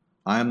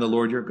 I am the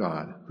Lord your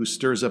God, who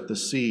stirs up the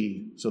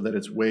sea so that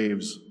its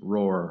waves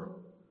roar.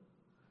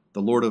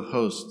 The Lord of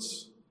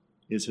hosts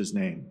is his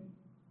name.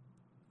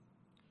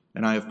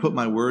 And I have put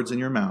my words in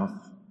your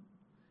mouth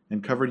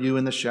and covered you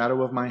in the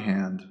shadow of my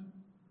hand,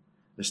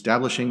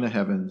 establishing the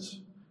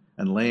heavens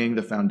and laying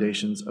the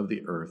foundations of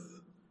the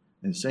earth,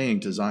 and saying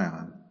to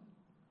Zion,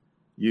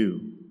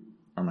 you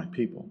are my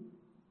people."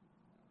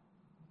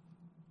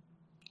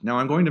 Now,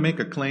 I'm going to make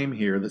a claim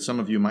here that some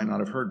of you might not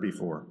have heard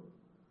before.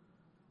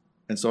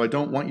 And so I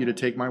don't want you to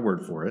take my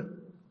word for it.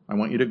 I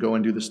want you to go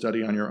and do the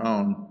study on your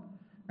own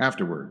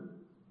afterward.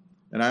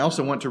 And I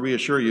also want to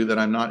reassure you that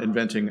I'm not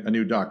inventing a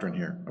new doctrine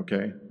here,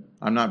 okay?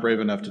 I'm not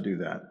brave enough to do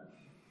that.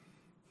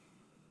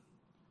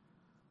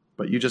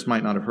 But you just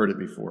might not have heard it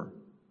before.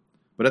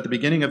 But at the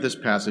beginning of this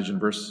passage in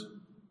verse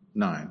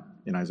 9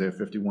 in Isaiah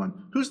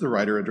 51, who's the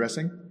writer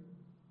addressing?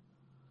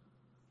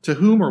 To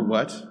whom or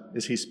what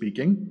is he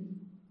speaking?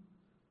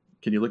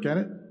 Can you look at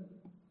it?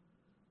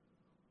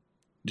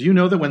 Do you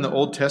know that when the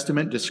Old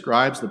Testament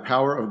describes the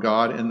power of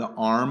God in the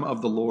arm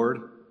of the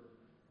Lord,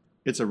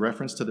 it's a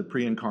reference to the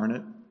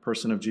pre-incarnate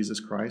person of Jesus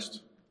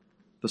Christ,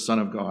 the Son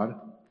of God?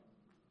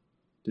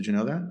 Did you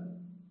know that?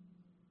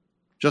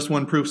 Just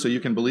one proof so you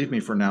can believe me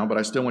for now, but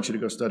I still want you to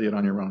go study it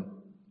on your own.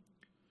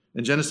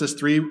 In Genesis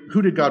 3,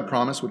 who did God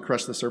promise would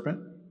crush the serpent?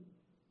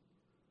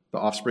 The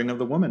offspring of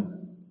the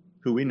woman,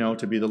 who we know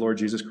to be the Lord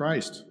Jesus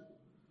Christ.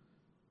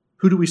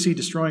 Who do we see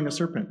destroying a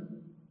serpent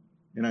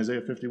in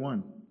Isaiah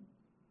 51?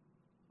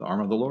 The arm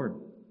of the Lord.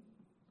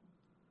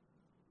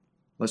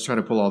 Let's try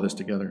to pull all this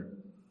together.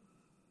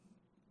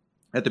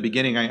 At the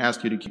beginning, I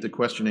asked you to keep the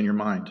question in your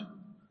mind.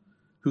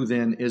 Who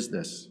then is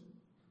this?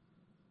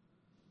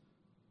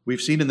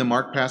 We've seen in the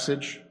Mark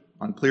passage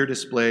on clear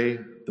display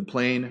the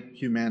plain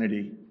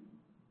humanity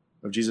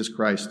of Jesus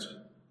Christ.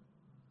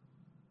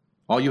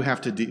 All you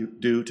have to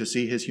do to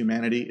see his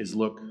humanity is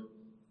look.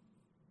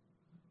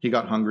 He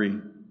got hungry.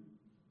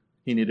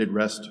 He needed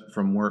rest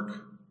from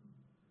work.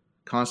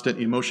 Constant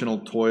emotional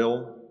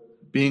toil,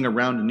 being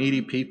around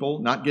needy people,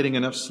 not getting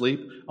enough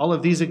sleep, all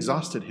of these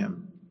exhausted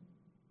him,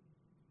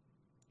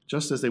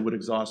 just as they would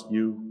exhaust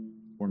you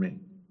or me.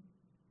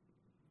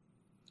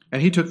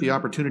 And he took the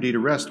opportunity to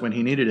rest when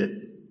he needed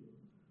it.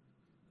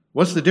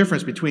 What's the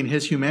difference between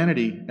his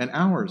humanity and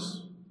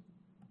ours?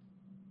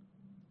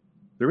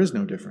 There is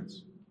no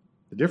difference.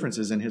 The difference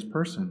is in his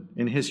person.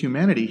 In his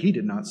humanity, he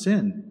did not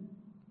sin.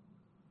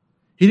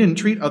 He didn't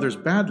treat others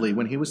badly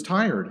when he was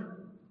tired.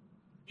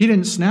 He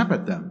didn't snap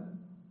at them.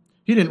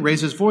 He didn't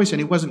raise his voice, and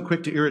he wasn't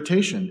quick to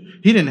irritation.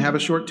 He didn't have a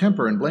short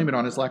temper and blame it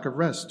on his lack of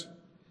rest.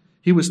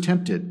 He was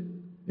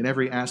tempted in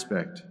every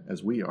aspect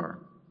as we are,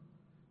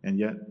 and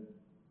yet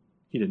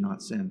he did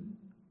not sin.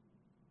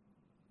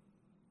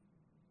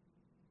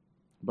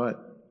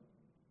 But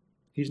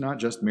he's not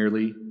just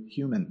merely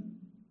human.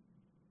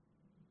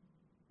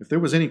 If there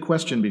was any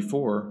question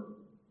before,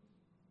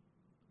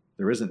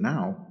 there isn't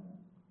now.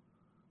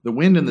 The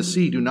wind and the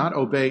sea do not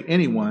obey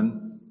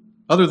anyone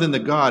other than the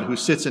God who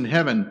sits in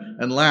heaven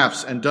and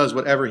laughs and does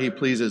whatever he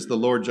pleases, the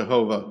Lord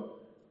Jehovah.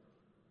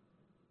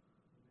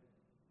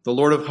 The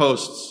Lord of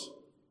hosts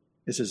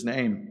is his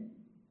name.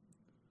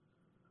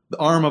 The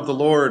arm of the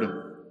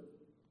Lord,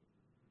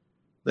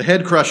 the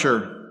head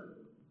crusher,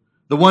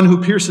 the one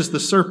who pierces the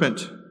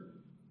serpent.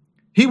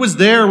 He was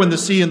there when the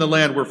sea and the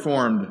land were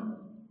formed.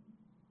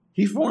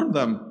 He formed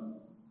them.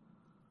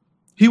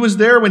 He was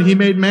there when he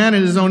made man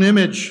in his own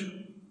image.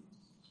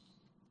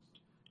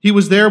 He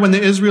was there when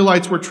the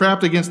Israelites were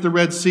trapped against the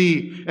Red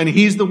Sea, and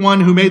he's the one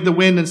who made the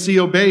wind and sea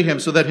obey him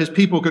so that his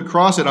people could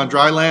cross it on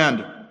dry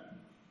land.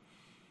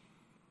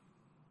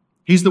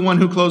 He's the one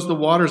who closed the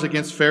waters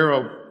against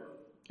Pharaoh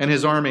and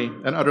his army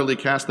and utterly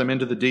cast them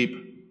into the deep.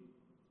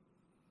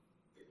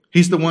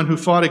 He's the one who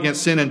fought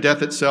against sin and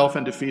death itself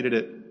and defeated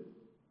it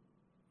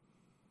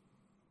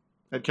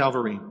at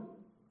Calvary.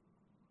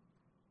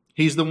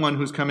 He's the one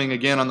who's coming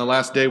again on the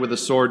last day with a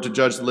sword to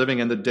judge the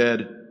living and the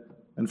dead,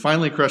 and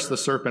finally crush the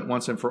serpent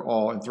once and for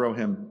all and throw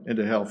him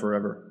into hell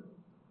forever.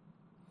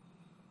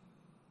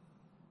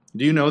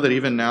 Do you know that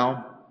even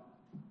now,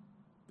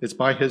 it's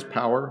by his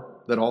power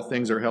that all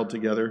things are held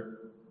together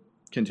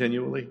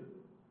continually?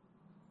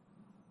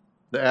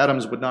 The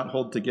atoms would not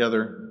hold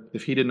together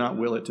if he did not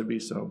will it to be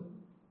so.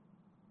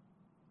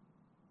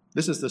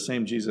 This is the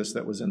same Jesus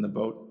that was in the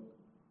boat,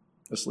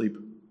 asleep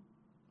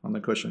on the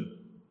cushion.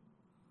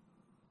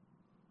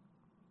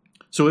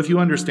 So if you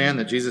understand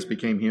that Jesus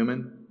became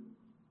human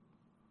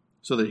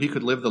so that he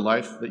could live the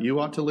life that you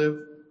ought to live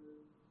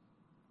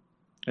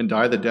and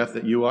die the death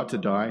that you ought to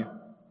die,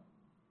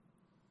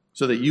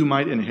 so that you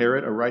might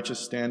inherit a righteous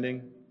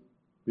standing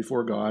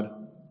before God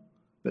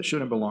that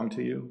shouldn't belong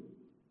to you,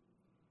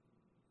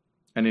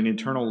 and an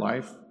eternal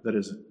life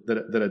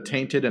that a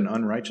tainted and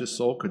unrighteous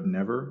soul could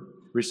never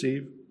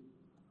receive,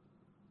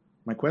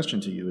 my question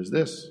to you is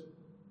this: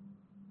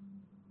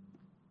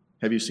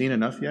 have you seen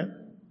enough yet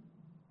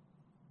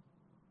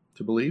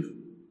to believe?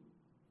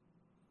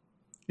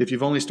 If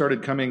you've only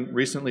started coming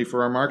recently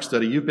for our Mark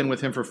study, you've been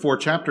with him for 4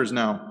 chapters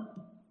now.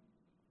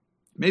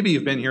 Maybe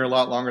you've been here a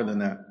lot longer than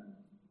that.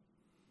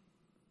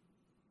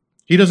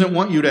 He doesn't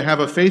want you to have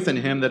a faith in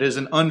him that is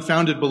an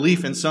unfounded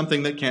belief in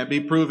something that can't be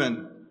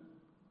proven.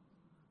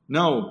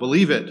 No,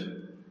 believe it.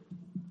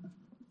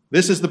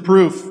 This is the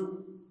proof.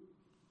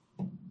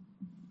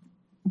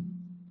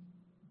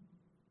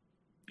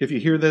 If you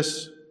hear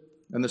this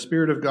and the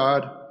Spirit of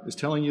God is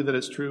telling you that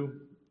it's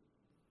true,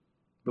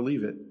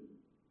 believe it,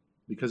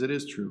 because it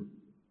is true.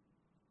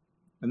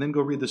 And then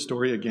go read the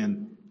story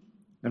again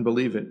and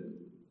believe it,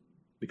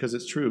 because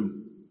it's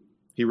true.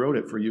 He wrote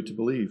it for you to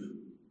believe.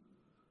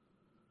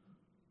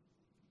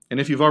 And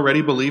if you've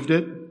already believed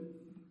it,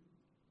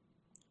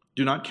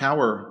 do not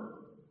cower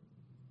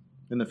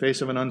in the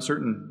face of an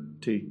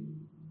uncertainty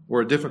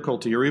or a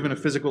difficulty or even a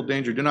physical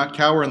danger. Do not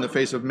cower in the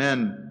face of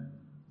men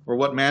or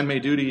what man may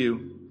do to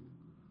you.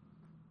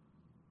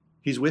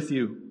 He's with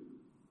you.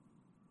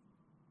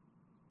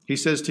 He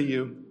says to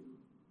you,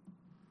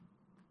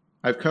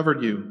 I've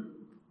covered you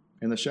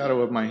in the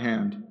shadow of my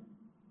hand,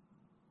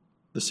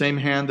 the same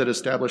hand that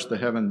established the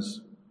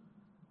heavens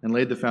and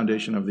laid the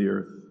foundation of the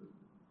earth.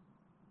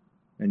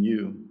 And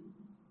you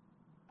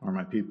are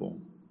my people.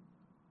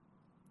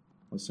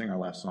 Let's sing our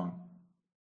last song.